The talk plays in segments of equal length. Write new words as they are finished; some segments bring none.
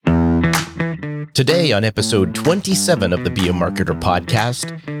Today on episode 27 of the Be a Marketer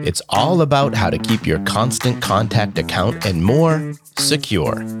podcast, it's all about how to keep your constant contact account and more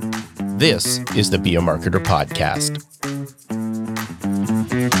secure. This is the Be a Marketer podcast.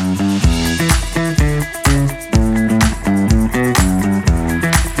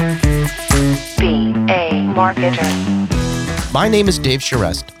 Be a Marketer. My name is Dave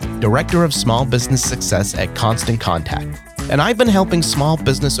Charest, Director of Small Business Success at Constant Contact. And I've been helping small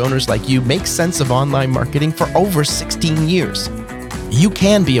business owners like you make sense of online marketing for over 16 years. You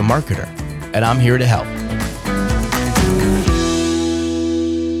can be a marketer, and I'm here to help.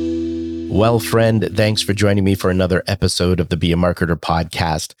 Well, friend, thanks for joining me for another episode of the Be a Marketer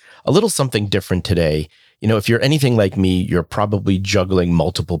podcast. A little something different today. You know, if you're anything like me, you're probably juggling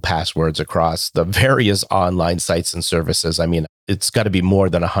multiple passwords across the various online sites and services. I mean, it's got to be more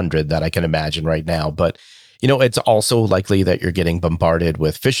than 100 that I can imagine right now, but you know, it's also likely that you're getting bombarded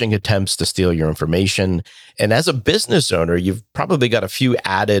with phishing attempts to steal your information. And as a business owner, you've probably got a few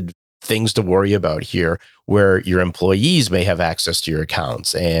added things to worry about here where your employees may have access to your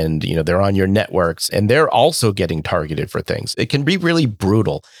accounts and, you know, they're on your networks and they're also getting targeted for things. It can be really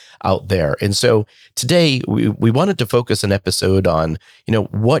brutal out there. And so today we wanted to focus an episode on, you know,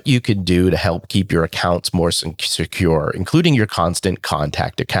 what you could do to help keep your accounts more secure, including your constant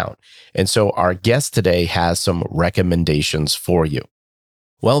contact account. And so our guest today has some recommendations for you.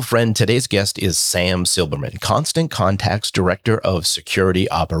 Well, friend, today's guest is Sam Silberman, Constant Contact's Director of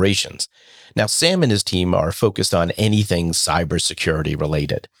Security Operations. Now, Sam and his team are focused on anything cybersecurity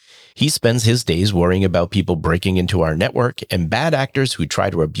related. He spends his days worrying about people breaking into our network and bad actors who try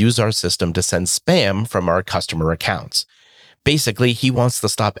to abuse our system to send spam from our customer accounts. Basically, he wants to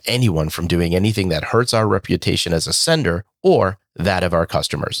stop anyone from doing anything that hurts our reputation as a sender or that of our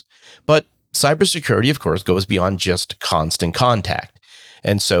customers. But cybersecurity, of course, goes beyond just constant contact.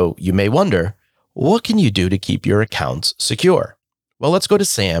 And so you may wonder, what can you do to keep your accounts secure? Well, let's go to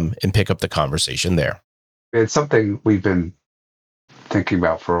Sam and pick up the conversation there. It's something we've been thinking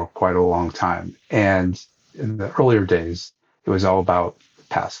about for quite a long time. And in the earlier days, it was all about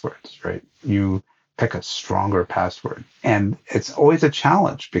passwords, right? You pick a stronger password. And it's always a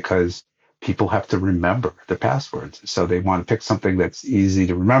challenge because people have to remember their passwords. So they want to pick something that's easy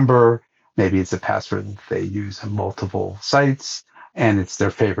to remember. Maybe it's a password that they use on multiple sites and it's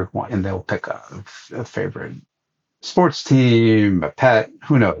their favorite one. And they'll pick a favorite sports team, a pet,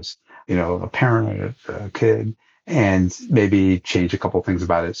 who knows, you know, a parent, a kid, and maybe change a couple things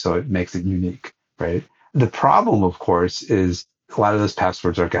about it so it makes it unique, right? The problem, of course, is a lot of those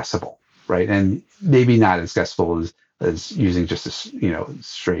passwords are guessable, right? And maybe not as guessable as using just a, you know,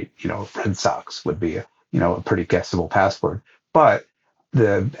 straight, you know, Red Sox would be, a pretty guessable password. But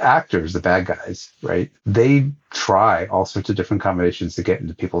the actors, the bad guys, right? They try all sorts of different combinations to get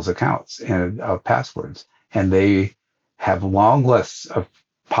into people's accounts and of passwords. And they have long lists of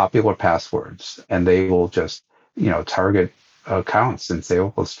popular passwords and they will just, target accounts and say,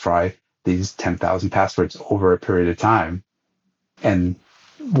 oh, let's try these 10,000 passwords over a period of time. And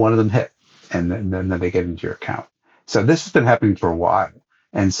one of them hit and then they get into your account. So this has been happening for a while.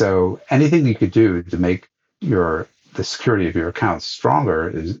 And so anything you could do to make the security of your accounts stronger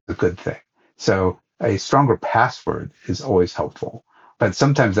is a good thing. So a stronger password is always helpful, but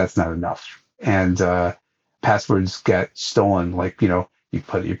sometimes that's not enough. And passwords get stolen, like, you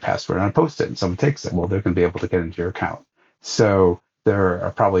put your password on a Post-it and someone takes it. Well, they're going to be able to get into your account. So there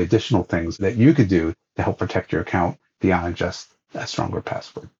are probably additional things that you could do to help protect your account beyond just a stronger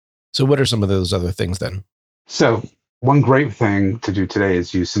password. So what are some of those other things then? So one great thing to do today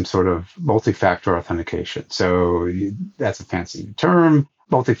is use some sort of multi-factor authentication. So that's a fancy term.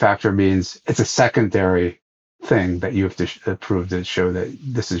 Multi-factor means it's a secondary thing that you have to prove to show that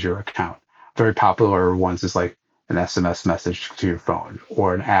this is your account. Very popular ones is like an SMS message to your phone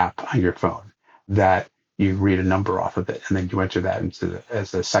or an app on your phone that you read a number off of it and then you enter that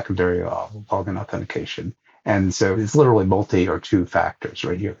as a secondary login authentication. And so it's literally multi or two factors,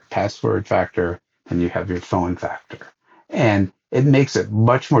 right? You have a password factor and you have your phone factor. And it makes it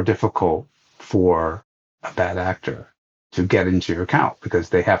much more difficult for a bad actor to get into your account because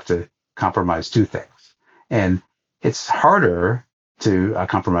they have to compromise two things. And it's harder to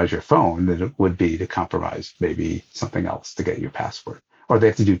compromise your phone than it would be to compromise maybe something else to get your password. Or they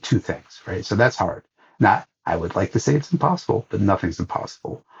have to do two things, right? So that's hard. I would like to say it's impossible, but nothing's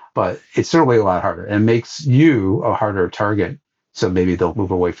impossible. But it's certainly a lot harder and makes you a harder target. So maybe they'll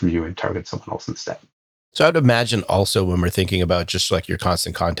move away from you and target someone else instead. So I'd imagine also when we're thinking about just like your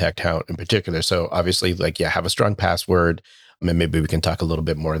constant contact account in particular. So obviously have a strong password. And maybe we can talk a little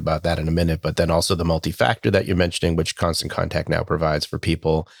bit more about that in a minute, but then also the multi-factor that you're mentioning, which Constant Contact now provides for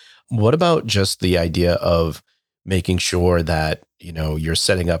people. What about just the idea of making sure that, you're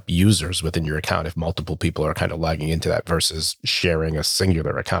setting up users within your account if multiple people are kind of logging into that versus sharing a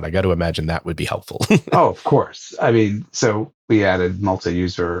singular account? I got to imagine that would be helpful. Oh, of course. I mean, so we added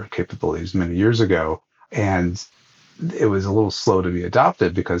multi-user capabilities many years ago, and it was a little slow to be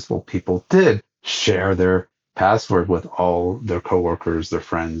adopted because, well, people did share their password with all their coworkers, their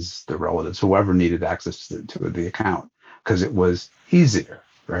friends, their relatives, whoever needed access to the account, because it was easier,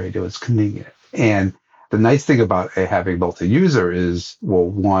 right? It was convenient. And the nice thing about having multi-user is, well,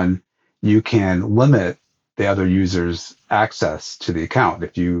 one, you can limit the other user's access to the account.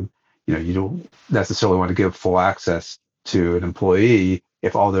 If you don't necessarily want to give full access to an employee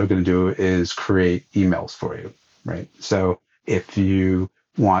if all they're going to do is create emails for you, right? So if you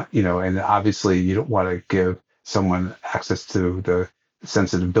want, and obviously you don't want to give someone access to the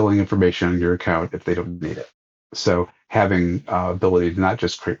sensitive billing information on your account if they don't need it. So having ability to not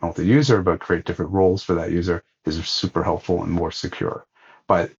just create multi-user, but create different roles for that user is super helpful and more secure.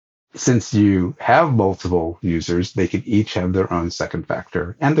 But since you have multiple users, they can each have their own second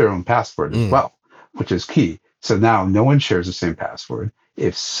factor and their own password as Mm, well, which is key. So now no one shares the same password.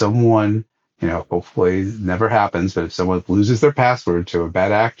 If someone, hopefully it never happens, but if someone loses their password to a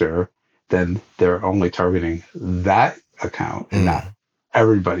bad actor, then they're only targeting that account and not mm.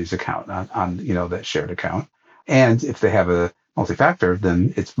 everybody's account on that shared account. And if they have a multi-factor,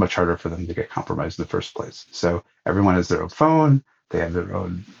 then it's much harder for them to get compromised in the first place. So everyone has their own phone, they have their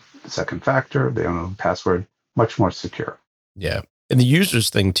own second factor, their own password, much more secure. Yeah. And the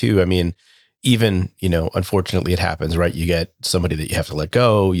users thing too. I mean, even, unfortunately it happens, right? You get somebody that you have to let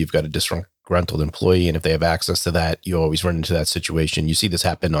go. You've got a disgruntled employee. And if they have access to that, you always run into that situation. You see this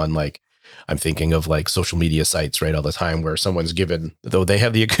happen on I'm thinking of social media sites, right? All the time where someone's given, though they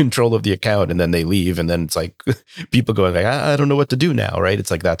have the control of the account and then they leave. And then it's like people going like, I don't know what to do now. Right. It's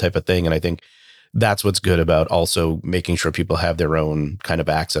like that type of thing. And I think that's what's good about also making sure people have their own kind of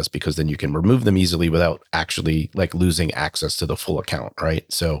access, because then you can remove them easily without actually losing access to the full account,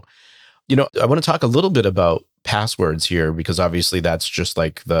 right? So, I want to talk a little bit about passwords here, because obviously that's just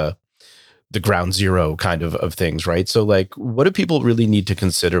the ground zero kind of things, right? So what do people really need to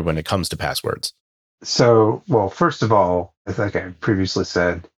consider when it comes to passwords? So, well, first of all, I think I previously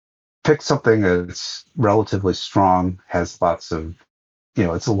said, pick something that's relatively strong, has lots of,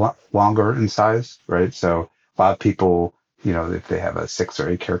 it's a lot longer in size, right? So a lot of people, if they have a 6 or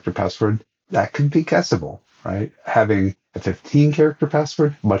 8 character password, that can be guessable, right? Having a 15 character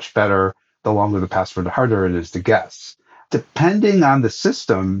password, much better. The longer the password, the harder it is to guess. Depending on the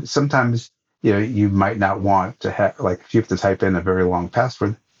system, sometimes, you might not want to have, if you have to type in a very long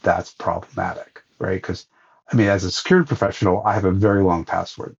password, that's problematic, right? Because, I mean, as a security professional, I have a very long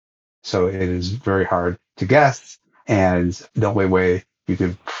password. So it is very hard to guess. And the only way you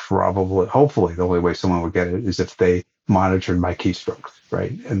could probably, hopefully, the only way someone would get it is if they monitored my keystrokes,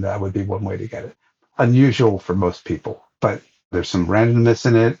 right? And that would be one way to get it. Unusual for most people, but there's some randomness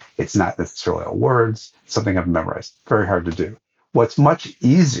in it. It's not necessarily all words, it's something I've memorized. Very hard to do. What's much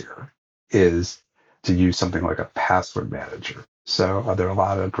easier is to use something like a password manager. So there are a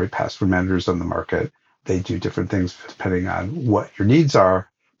lot of great password managers on the market. They do different things depending on what your needs are.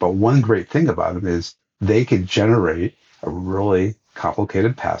 But one great thing about them is they could generate a really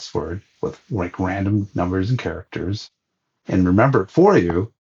complicated password with random numbers and characters and remember it for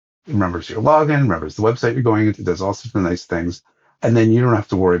you. It remembers your login, remembers the website you're going into, does all sorts of nice things. And then you don't have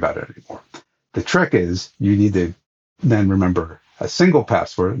to worry about it anymore. The trick is you need to then remember a single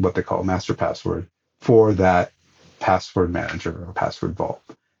password, what they call a master password, for that password manager or password vault.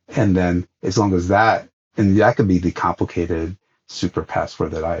 And then as long as that, and that could be the complicated super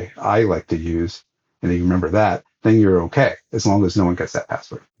password that I like to use, and you remember that, then you're okay, as long as no one gets that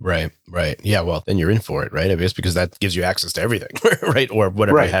password. Right, right. Yeah, well, then you're in for it, right? I guess because that gives you access to everything, right? Or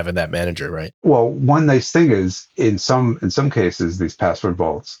whatever you Right. have in that manager, right? Well, one nice thing is in some cases, these password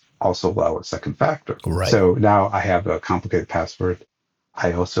vaults also allow a second factor. Right. So now I have a complicated password.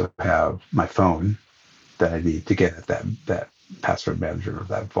 I also have my phone that I need to get at that password manager of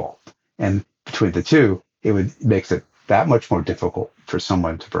that vault. And between the two, makes it that much more difficult for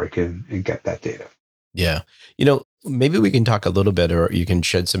someone to break in and get that data. Yeah. Maybe we can talk a little bit, or you can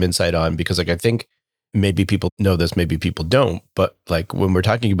shed some insight on, because I think maybe people know this, maybe people don't, but when we're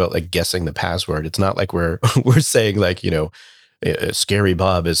talking about guessing the password, it's not like we're we're saying scary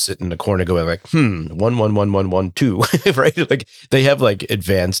Bob is sitting in the corner going 1111112, right? They have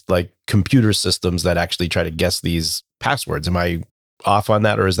advanced computer systems that actually try to guess these passwords. Am I off on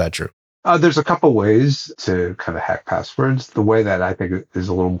that, or is that true? There's a couple ways to kind of hack passwords. The way that I think is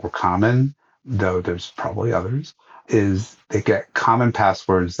a little more common, though there's probably others, is they get common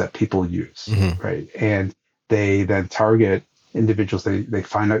passwords that people use, Mm-hmm. right? And they then target individuals. They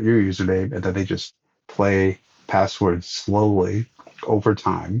find out your username and then they just play passwords slowly over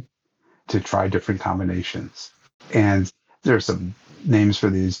time to try different combinations. And there's some names for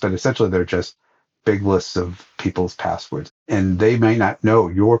these, but essentially they're just big lists of people's passwords. And they may not know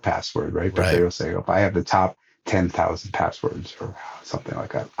your password, right? But Right. they'll say, if I have the top 10,000 passwords or something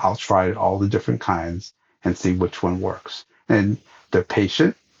like that, I'll try all the different kinds and see which one works. And they're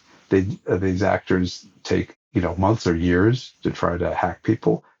patient. These actors take, months or years to try to hack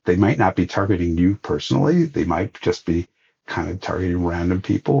people. They might not be targeting you personally. They might just be kind of targeting random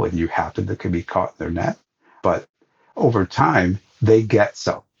people and you happen to be caught in their net. But over time, they get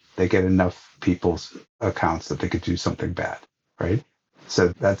enough people's accounts that they could do something bad, right? So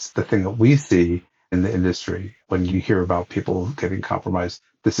that's the thing that we see in the industry when you hear about people getting compromised.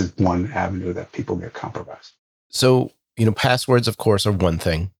 This is one avenue that people get compromised. So, passwords, of course, are one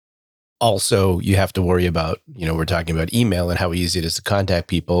thing. Also, you have to worry about, we're talking about email and how easy it is to contact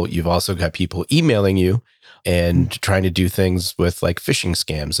people. You've also got people emailing you and trying to do things with like phishing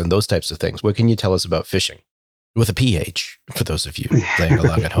scams and those types of things. What can you tell us about phishing with a PH for those of you playing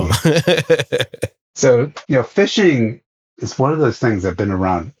along at home? So, phishing is one of those things that have been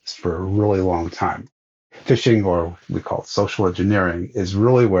around for a really long time. Phishing, or we call it social engineering, is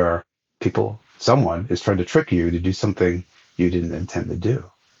really where someone is trying to trick you to do something you didn't intend to do,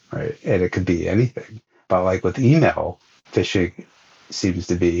 right? And it could be anything. But like with email, phishing seems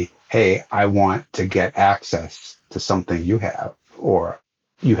to be, hey, I want to get access to something you have, or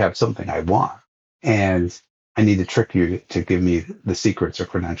you have something I want. And I need to trick you to give me the secrets or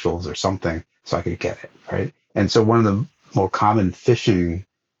credentials or something so I could get it, right? And so one of the more common phishing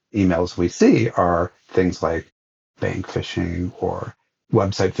emails we see are things like bank phishing or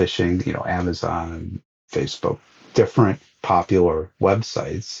website phishing, Amazon, Facebook, different popular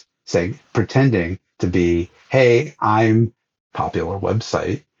websites saying, pretending to be, hey, I'm popular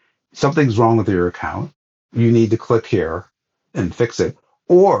website. Something's wrong with your account. You need to click here and fix it.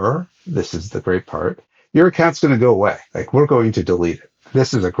 Or, this is the great part, your account's going to go away. Like, we're going to delete it.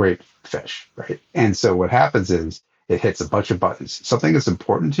 This is a great fish, right? And so what happens is it hits a bunch of buttons. Something is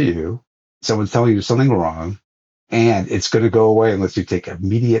important to you. Someone's telling you something wrong, and it's going to go away unless you take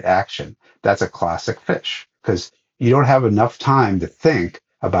immediate action. That's a classic fish because you don't have enough time to think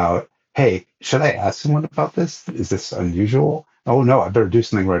about, hey, should I ask someone about this? Is this unusual? Oh no, I better do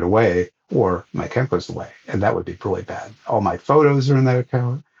something right away or my account goes away. And that would be really bad. All my photos are in that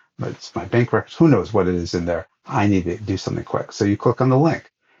account. It's my bank records. Who knows what it is in there? I need to do something quick. So you click on the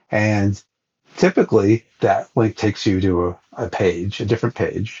link. And typically that link takes you to a page, a different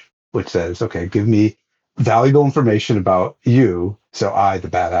page, which says, okay, give me valuable information about you so I, the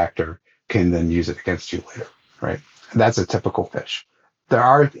bad actor, can then use it against you later, right? And that's a typical fish. There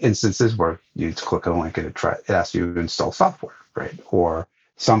are instances where you click a link and it asks you to install software, right? Or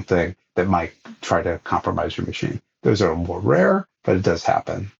something that might try to compromise your machine. Those are more rare, but it does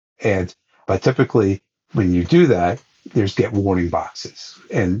happen. But typically when you do that, there's get warning boxes.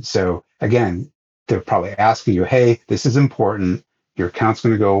 And so again, they're probably asking you, hey, this is important. Your account's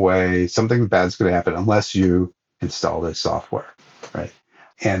going to go away. Something bad's going to happen unless you install this software, right?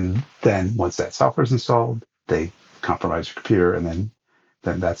 And then once that software is installed, they compromise your computer, and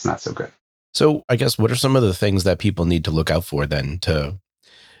then that's not so good. So I guess what are some of the things that people need to look out for then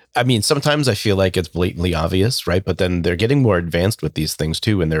I mean, sometimes I feel like it's blatantly obvious, right? But then they're getting more advanced with these things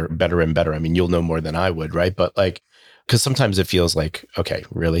too, and they're better and better. I mean, you'll know more than I would, right? But like, because sometimes it feels like, okay,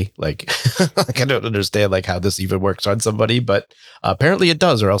 really? Like, like I don't understand like how this even works on somebody, but apparently it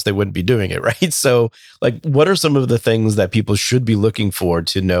does, or else they wouldn't be doing it, right? So, like, what are some of the things that people should be looking for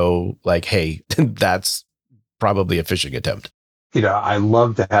to know, like, hey, that's probably a phishing attempt? I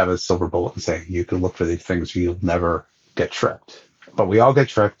love to have a silver bullet and say you can look for these things, you'll never get tricked. But we all get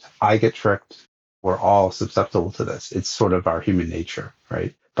tricked. I get tricked. We're all susceptible to this. It's sort of our human nature,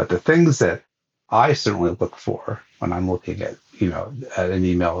 right? But the things that I certainly look for when I'm looking at an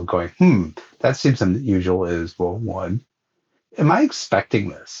email and going, that seems unusual is, well, one, am I expecting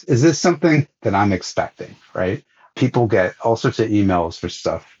this? Is this something that I'm expecting, right? People get all sorts of emails for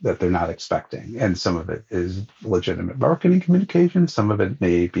stuff that they're not expecting. And some of it is legitimate marketing communication. Some of it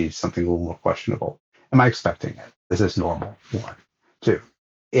may be something a little more questionable. Am I expecting it? Is this normal? One. Two,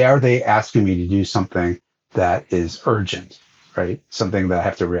 are they asking me to do something that is urgent, right? Something that I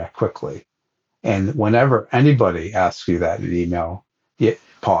have to react quickly. And whenever anybody asks you that in an email, you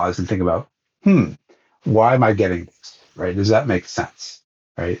pause and think about, why am I getting this? Right? Does that make sense?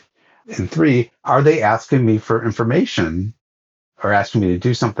 Right? And three, are they asking me for information or asking me to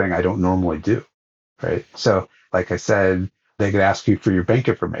do something I don't normally do? Right? So Like I said, they could ask you for your bank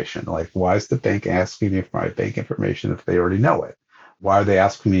information. Like, why is the bank asking me for my bank information if they already know it? Why are they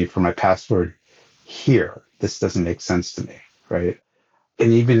asking me for my password here? This doesn't make sense to me, right?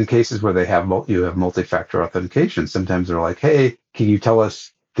 And even in cases where you have multi-factor authentication, sometimes they're like, hey, can you tell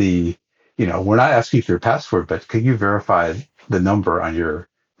us we're not asking for your password, but can you verify the number on your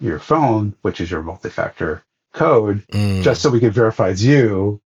phone, which is your multi-factor code, just Mm, so we can verify it's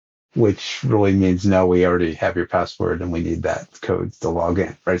you, which really means no, we already have your password and we need that code to log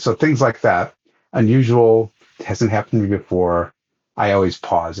in, right? So things like that, unusual, hasn't happened to me before. I always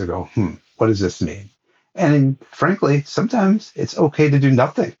pause and go, what does this mean? And frankly, sometimes it's okay to do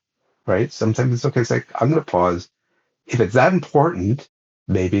nothing, right? Sometimes it's okay. It's like, I'm going to pause. If it's that important,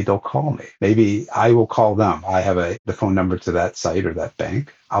 maybe they'll call me. Maybe I will call them. I have the phone number to that site or that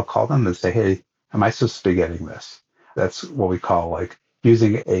bank. I'll call them and say, hey, am I supposed to be getting this? That's what we call like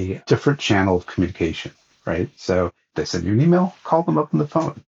using a different channel of communication, right? So they send you an email, call them up on the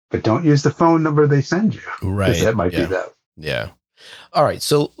phone, but don't use the phone number they send you because right. that might be Yeah. them. Yeah. All right.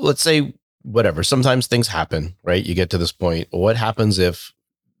 So let's say whatever. Sometimes things happen, right? You get to this point. What happens if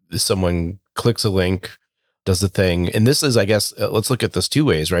someone clicks a link, does the thing? And this is, I guess, let's look at this two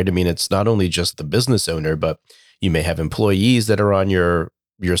ways, right? I mean, it's not only just the business owner, but you may have employees that are on your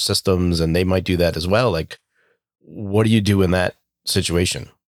systems and they might do that as well. Like, what do you do in that situation?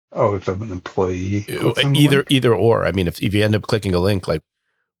 Oh, if I'm an employee clicks on the Either link, either or. I mean, if you end up clicking a link, like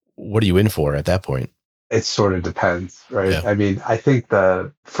what are you in for at that point? it sort of depends, right? Yeah. I mean, I think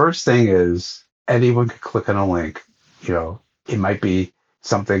the first thing is anyone could click on a link. It might be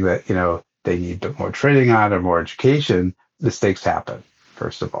something that, they need more training on or more education. Mistakes happen,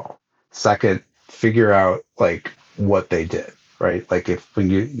 first of all. Second, figure out like what they did, right? Like if when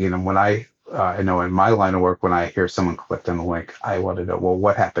when I know in my line of work, when I hear someone clicked on the link, I want to know, well,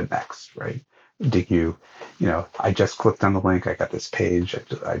 what happened next, right? Did I just clicked on the link. I got this page.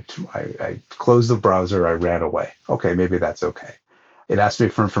 I closed the browser. I ran away. Okay, maybe that's okay. It asked me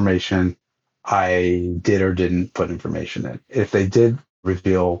for information. I did or didn't put information in. If they did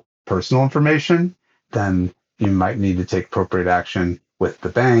reveal personal information, then you might need to take appropriate action with the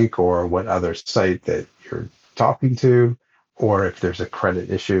bank or what other site that you're talking to. Or if there's a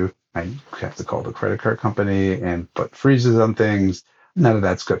credit issue, I have to call the credit card company and put freezes on things. None of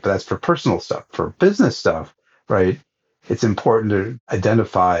that's good, but that's for personal stuff. For business stuff, right? It's important to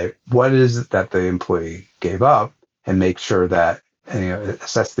identify what it is that the employee gave up and make sure that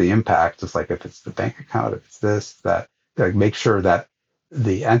assess the impact. It's like if it's the bank account, if it's this, that, like make sure that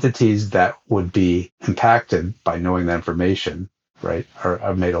the entities that would be impacted by knowing that information, right,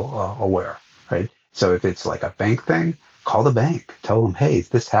 are made aware, right? So if it's like a bank thing, call the bank, tell them, hey,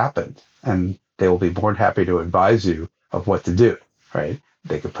 this happened, and they will be more than happy to advise you of what to do, right?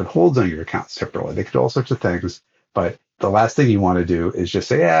 They could put holds on your account separately. They could do all sorts of things, but the last thing you want to do is just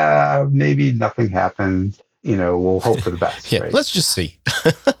say, yeah, maybe nothing happened. We'll hope for the best, Yeah. right? Let's just see.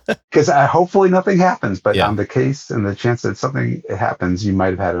 Because hopefully nothing happens, but Yeah. on the case and the chance that something happens, you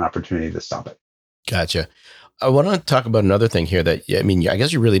might have had an opportunity to stop it. Gotcha. I want to talk about another thing here that, I mean, I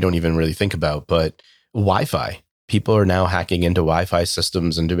guess you really don't even really think about, but Wi-Fi. People are now hacking into Wi-Fi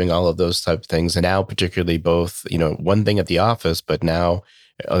systems and doing all of those type of things. And now, particularly both, one thing at the office, but now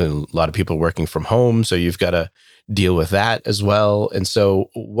a lot of people working from home. So you've got to deal with that as well. And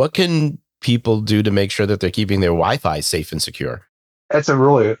so what can people do to make sure that they're keeping their Wi-Fi safe and secure? It's a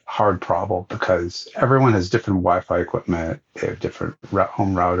really hard problem because everyone has different Wi-Fi equipment. They have different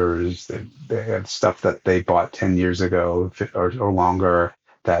home routers. They have stuff that they bought 10 years ago or longer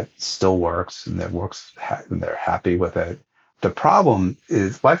that still works and that works and they're happy with it. The problem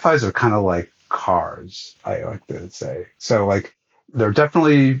is Wi-Fi's are kind of like cars, I like to say. So like there are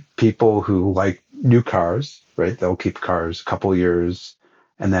definitely people who like new cars, right? They'll keep cars a couple years.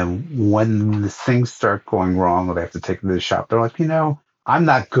 And then when the things start going wrong or they have to take them to the shop, they're like, I'm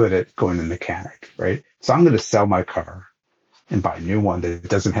not good at going to the mechanic, right? So I'm going to sell my car and buy a new one that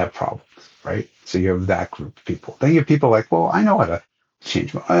doesn't have problems, right? So you have that group of people. Then you have people like, well, I know how to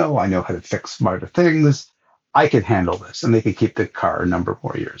change my oil. I know how to fix smarter things. I can handle this. And they can keep the car a number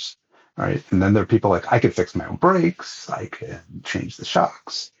more years, right? And then there are people like, I can fix my own brakes. I can change the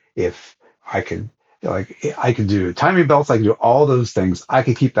shocks. If I could, like, I can do timing belts. I can do all those things. I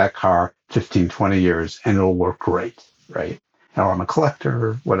can keep that car 15, 20 years and it'll work great, right? Or I'm a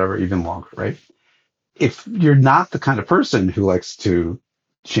collector, whatever, even longer, right? If you're not the kind of person who likes to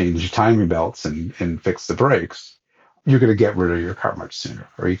change timing belts and fix the brakes, you're going to get rid of your car much sooner,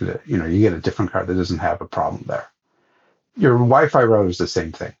 or you get a different car that doesn't have a problem there. Your Wi-Fi router is the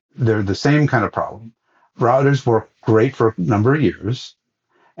same thing. They're the same kind of problem. Routers work great for a number of years,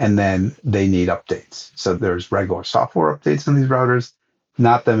 And then they need updates. So there's regular software updates on these routers.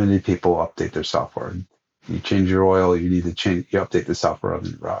 Not that many people update their software. You change your oil, you update the software on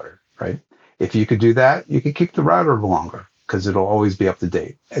the router, right? If you could do that, you could keep the router longer because it'll always be up to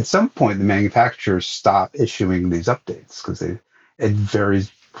date. At some point, the manufacturers stop issuing these updates because it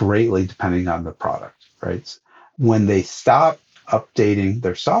varies greatly depending on the product, right? When they stop updating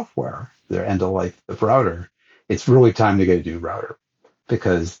their software, their end of life of router, it's really time to get a new router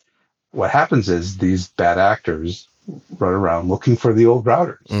because what happens is these bad actors run around looking for the old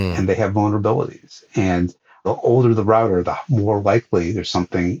routers and they have vulnerabilities. And the older the router, the more likely there's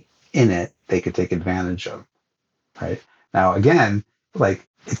something in it they could take advantage of. Right. Now, again, like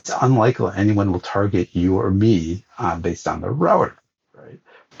it's unlikely anyone will target you or me based on the router. Right.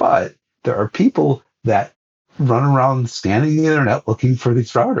 But there are people that run around scanning the internet looking for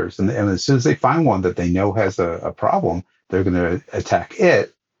these routers. And as soon as they find one that they know has a problem, they're going to attack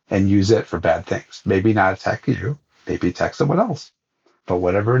it and use it for bad things. Maybe not attack you, maybe attack someone else. But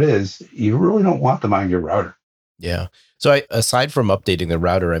whatever it is, you really don't want them on your router. Yeah. So aside from updating the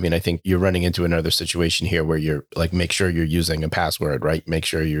router, I mean, I think you're running into another situation here where you're like, make sure you're using a password, right? Make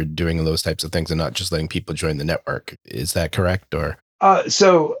sure you're doing those types of things and not just letting people join the network. Is that correct? Or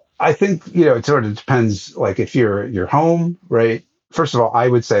So I think, it sort of depends. Like if you're home, right? First of all, I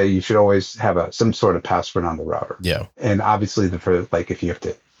would say you should always have some sort of password on the router. yeah, And obviously, for like if you have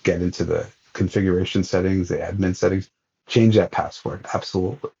to get into the configuration settings, the admin settings, change that password.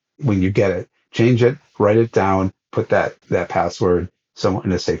 Absolutely. When you get it, change it, write it down, put that password somewhere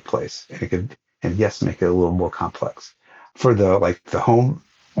in a safe place, and it could, and yes, make it a little more complex. For the home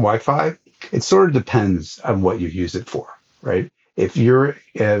Wi-Fi, it sort of depends on what you use it for, right? If you're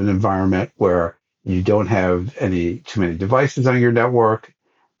in an environment where you don't have too many devices on your network,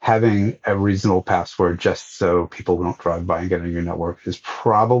 having a reasonable password just so people don't drive by and get on your network is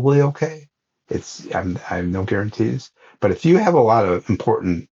probably okay. I have no guarantees, but if you have a lot of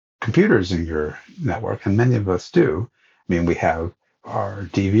important computers in your network, and many of us do, I mean, we have our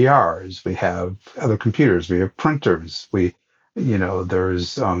DVRs, we have other computers, we have printers,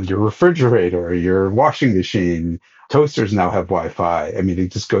 there's your refrigerator, your washing machine, toasters now have Wi-Fi. I mean,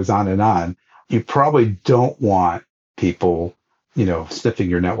 it just goes on and on. You probably don't want people, sniffing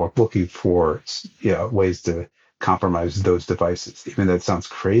your network looking for, ways to compromise those devices. Even though it sounds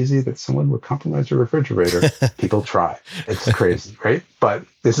crazy that someone would compromise your refrigerator, people try. It's crazy, right? But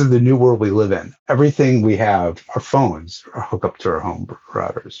this is the new world we live in. Everything we have, our phones are hooked up to our home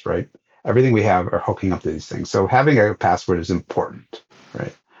routers, right? Everything we have are hooking up to these things. So having a password is important,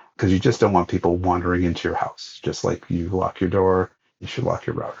 right? Because you just don't want people wandering into your house. Just like you lock your door, you should lock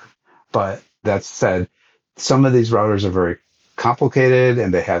your router. But that said, some of these routers are very complicated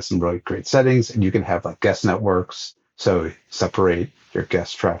and they have some really great settings, and you can have like guest networks. So separate your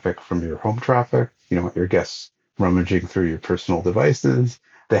guest traffic from your home traffic. You don't want your guests rummaging through your personal devices.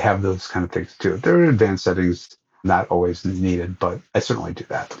 They have those kind of things too. There are advanced settings, not always needed, but I certainly do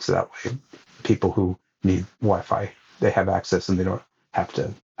that. So that way people who need Wi-Fi, they have access and I don't have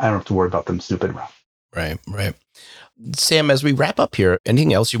to worry about them snooping around. right, right. Sam, as we wrap up here,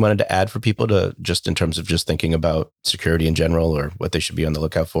 anything else you wanted to add for people to just in terms of just thinking about security in general or what they should be on the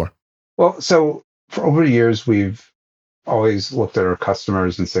lookout for? Well, so for over the years, we've always looked at our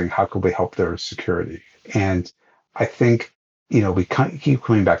customers and saying, how could we help their security? And I think, we keep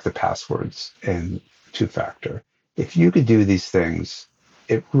coming back to passwords and two-factor. If you could do these things,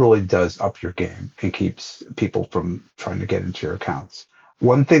 it really does up your game and keeps people from trying to get into your accounts.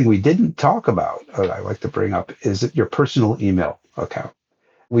 One thing we didn't talk about, that I like to bring up, is your personal email account.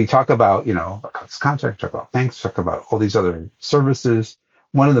 We talk about, contact, talk about banks, talk about all these other services.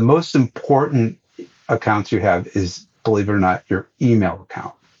 One of the most important accounts you have is, believe it or not, your email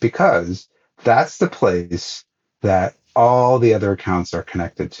account, because that's the place that all the other accounts are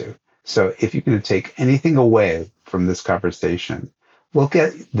connected to. So if you can take anything away from this conversation, look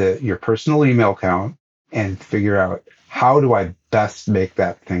at your personal email account and figure out, how do I best make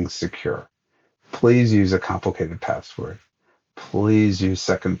that thing secure? Please use a complicated password. Please use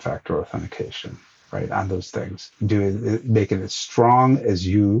second factor authentication, right, on those things. Make it as strong as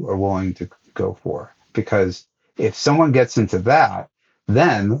you are willing to go for. Because if someone gets into that,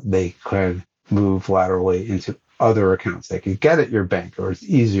 then they could move laterally into other accounts. They could get at your bank, or it's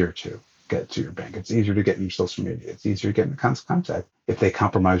easier to get to your bank. It's easier to get in your social media. It's easier to get in contact if they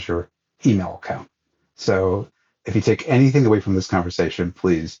compromise your email account. So if you take anything away from this conversation,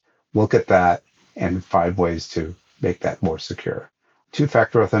 please look at that and find ways to make that more secure.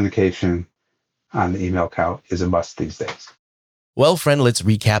 Two-factor authentication on the email account is a must these days. Well, friend, let's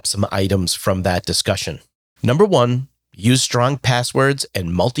recap some items from that discussion. Number one, use strong passwords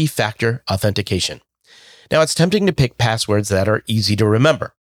and multi-factor authentication. Now, it's tempting to pick passwords that are easy to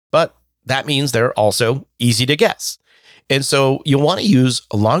remember, but that means they're also easy to guess. And so you'll want to use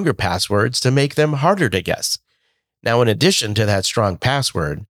longer passwords to make them harder to guess. Now, in addition to that strong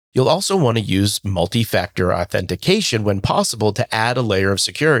password, you'll also want to use multi-factor authentication when possible to add a layer of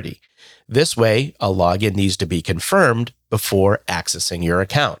security. This way, a login needs to be confirmed before accessing your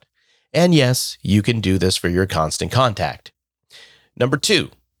account. And yes, you can do this for your Constant Contact. Number 2,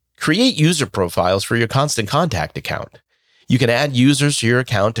 create user profiles for your Constant Contact account. You can add users to your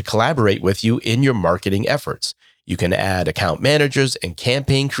account to collaborate with you in your marketing efforts. You can add account managers and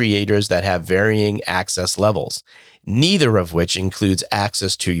campaign creators that have varying access levels, neither of which includes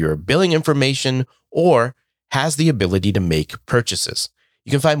access to your billing information or has the ability to make purchases.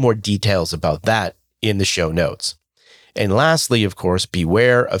 You can find more details about that in the show notes. And lastly, of course,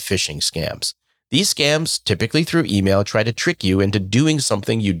 beware of phishing scams. These scams, typically through email, try to trick you into doing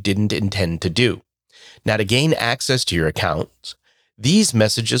something you didn't intend to do. Now, to gain access to your accounts, these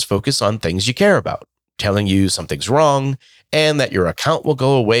messages focus on things you care about, telling you something's wrong and that your account will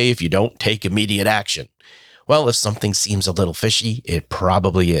go away if you don't take immediate action. Well, if something seems a little fishy, it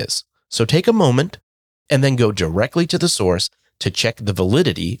probably is. So take a moment and then go directly to the source to check the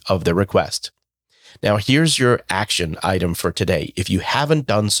validity of the request. Now, here's your action item for today. If you haven't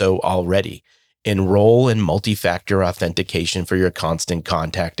done so already, enroll in multi-factor authentication for your Constant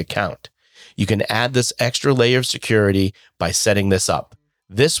Contact account. You can add this extra layer of security by setting this up.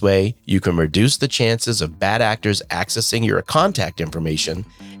 This way, you can reduce the chances of bad actors accessing your contact information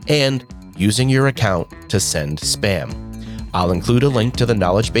and using your account to send spam. I'll include a link to the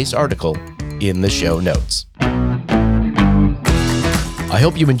knowledge base article in the show notes. I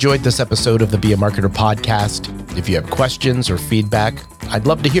hope you enjoyed this episode of the Be a Marketer podcast. If you have questions or feedback, I'd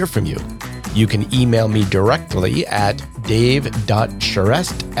love to hear from you. You can email me directly at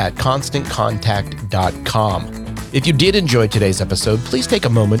dave.charest@constantcontact.com. If you did enjoy today's episode, please take a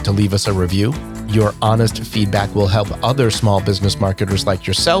moment to leave us a review. Your honest feedback will help other small business marketers like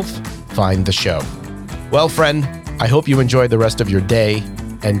yourself find the show. Well, friend, I hope you enjoy the rest of your day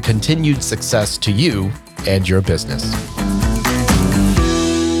and continued success to you and your business.